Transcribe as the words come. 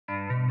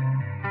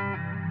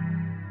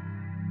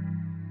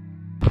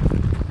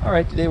All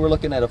right, today we're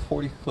looking at a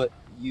 40-foot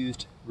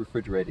used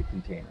refrigerated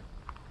container.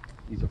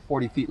 These are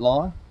 40 feet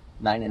long,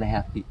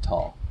 9.5 feet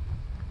tall.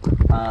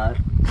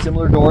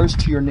 Similar doors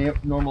to your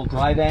normal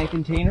dry van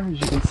container,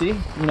 as you can see.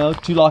 You know,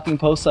 2 locking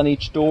posts on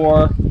each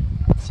door.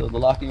 So the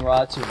locking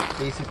rods are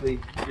basically,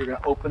 you're going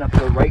to open up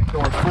the right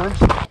door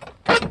first.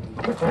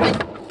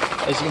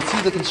 As you can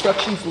see, the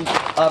construction's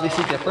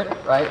obviously different,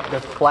 right? They're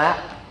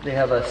flat. They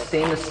have a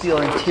stainless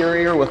steel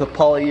interior with a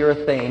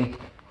polyurethane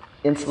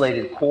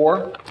insulated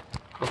core.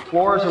 The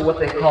floors are what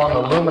they call an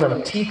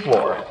aluminum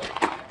T-floor.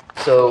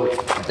 So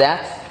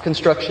that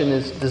construction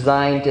is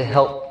designed to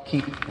help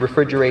keep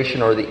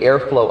refrigeration or the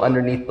airflow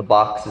underneath the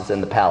boxes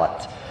and the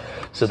pallets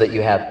so that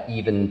you have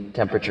even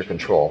temperature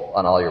control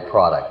on all your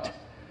product.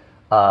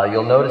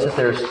 You'll notice that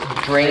there's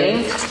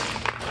drains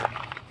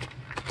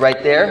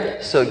right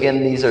there. So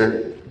again, these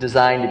are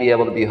designed to be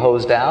able to be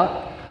hosed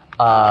out.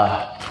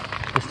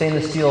 The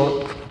stainless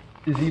steel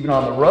is even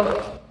on the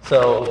roof.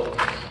 So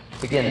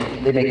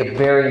again, they make a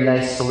very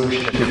nice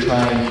solution if you're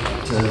trying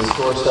to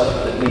store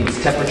stuff that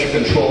needs temperature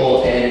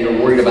control and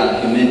you're worried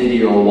about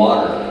humidity or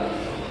water.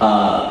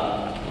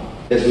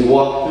 As we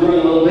walk through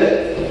it a little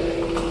bit,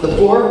 the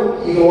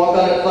floor, you can walk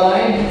on it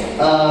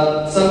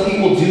fine. Some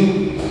people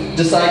do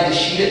decide to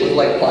sheet it with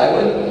like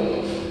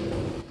plywood.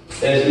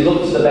 As we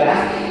look to the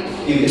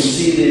back, you can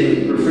see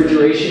the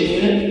refrigeration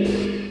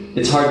unit.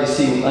 It's hard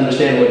to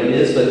understand what it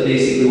is, but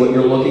basically what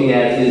you're looking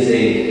at is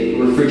a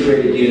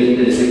refrigerated unit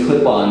that is a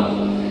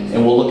clip-on.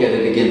 And we'll look at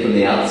it again from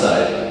the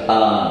outside.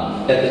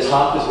 At the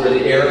top is where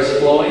the air is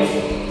flowing,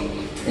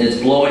 and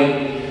it's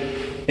blowing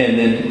and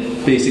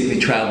then basically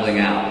traveling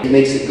out. It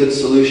makes a good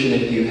solution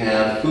if you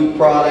have food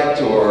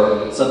product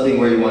or something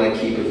where you want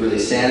to keep it really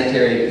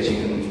sanitary because you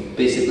can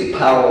basically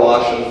power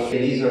wash them. And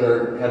these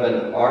have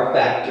an R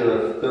factor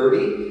of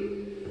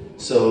 30.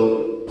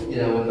 So, you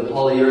know, with the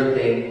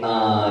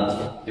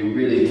polyurethane, they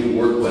really do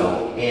work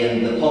well.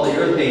 And the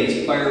polyurethane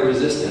is fire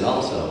resistant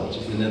also, which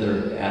is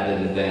another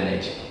added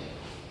advantage.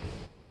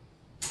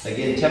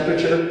 Again,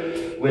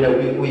 temperature,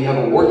 when we have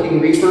a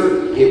working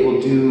reefer, it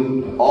will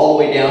do all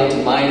the way down to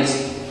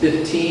minus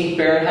 15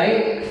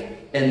 Fahrenheit,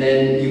 and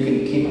then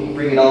you can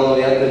bring it all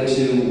the way up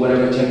into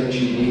whatever temperature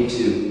you need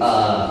to.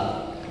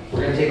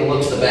 We're going to take a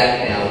look at the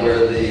back now,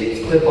 where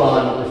the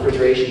clip-on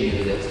refrigeration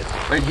unit is.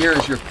 Right here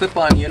is your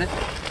clip-on unit.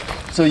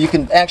 So you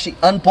can actually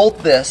unbolt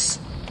this,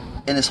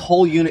 and this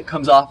whole unit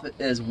comes off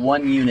as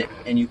one unit,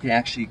 and you can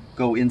actually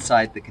go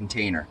inside the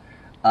container.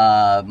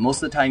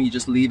 Most of the time you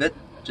just leave it,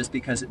 just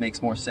because it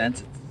makes more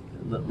sense.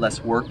 It's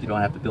less work. You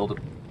don't have to build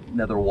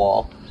another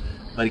wall.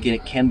 But again,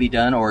 it can be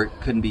done, or it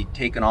can be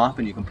taken off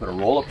and you can put a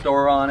roll-up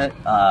door on it.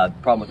 The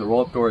problem with the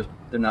roll-up doors,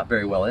 they're not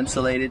very well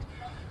insulated.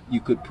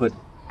 You could put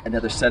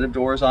another set of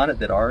doors on it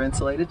that are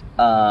insulated.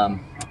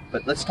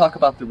 But let's talk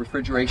about the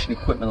refrigeration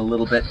equipment a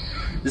little bit.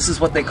 This is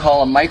what they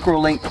call a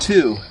MicroLink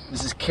 2.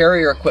 This is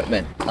carrier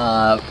equipment,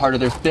 part of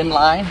their thin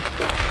line.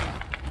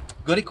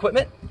 Good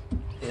equipment.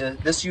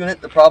 This unit,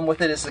 the problem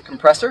with it is the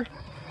compressor.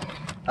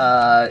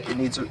 It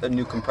needs a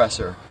new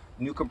compressor.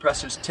 New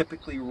compressors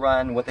typically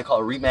run what they call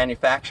a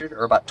remanufactured,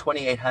 or about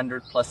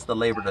 $2,800 plus the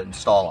labor to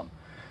install them.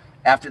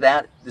 After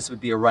that, this would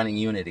be a running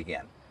unit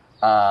again.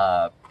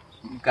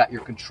 You've got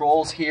your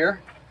controls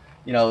here,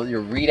 you know,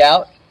 your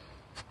readout.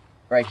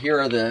 Right here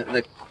are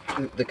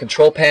the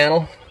control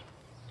panel.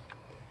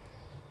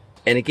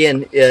 And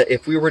again,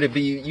 if we were to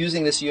be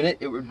using this unit,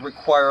 it would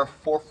require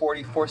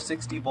 440,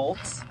 460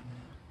 volts.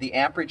 The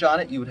amperage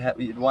on it,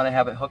 you'd want to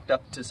have it hooked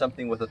up to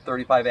something with a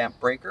 35 amp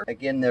breaker.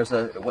 Again, there's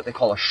what they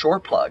call a shore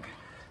plug.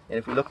 And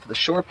if we look for the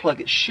shore plug,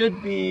 it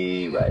should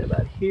be right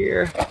about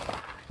here.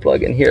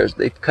 Plug in here.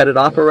 They've cut it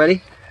off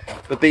already.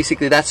 But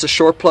basically that's the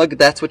shore plug.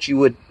 That's what you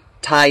would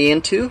tie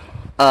into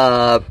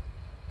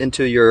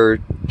your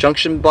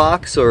junction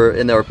box or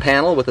in their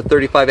panel with a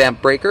 35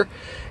 amp breaker,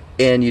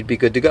 and you'd be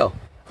good to go.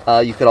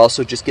 You could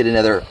also just get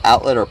another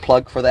outlet or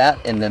plug for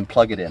that and then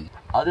plug it in.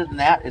 Other than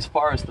that, as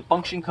far as the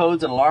function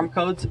codes and alarm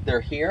codes, they're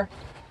here.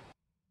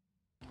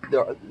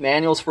 The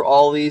manuals for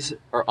all these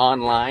are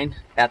online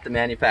at the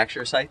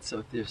manufacturer site.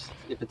 So if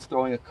it's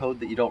throwing a code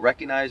that you don't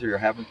recognize or you're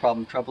having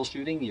problem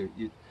troubleshooting,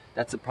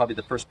 that's probably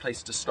the first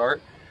place to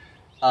start.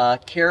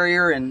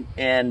 Carrier and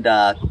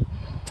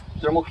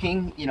Thermo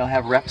King, you know,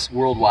 have reps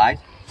worldwide,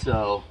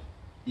 so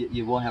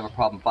you won't have a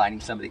problem finding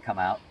somebody to come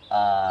out.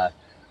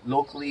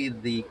 Locally,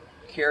 the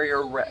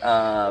Carrier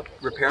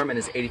repairman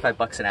is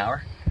 $85 an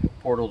hour.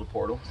 Portal to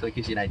portal, so it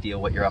gives you an idea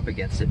what you're up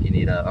against if you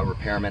need a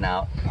repairman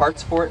out.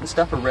 Parts for it and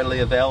stuff are readily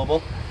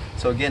available.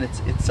 So again,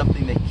 it's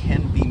something that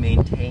can be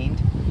maintained.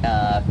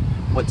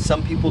 What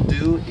some people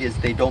do is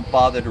they don't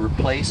bother to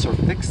replace or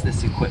fix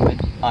this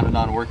equipment on and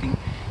on working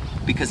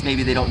because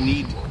maybe they don't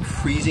need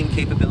freezing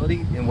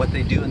capability. And what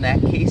they do in that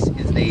case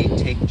is they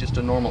take just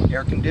a normal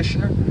air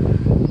conditioner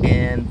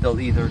and they'll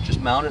either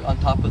just mount it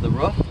on top of the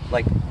roof,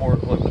 like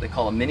what they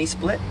call a mini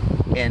split,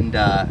 and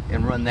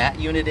run that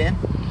unit in.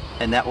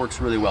 And that works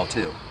really well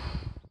too.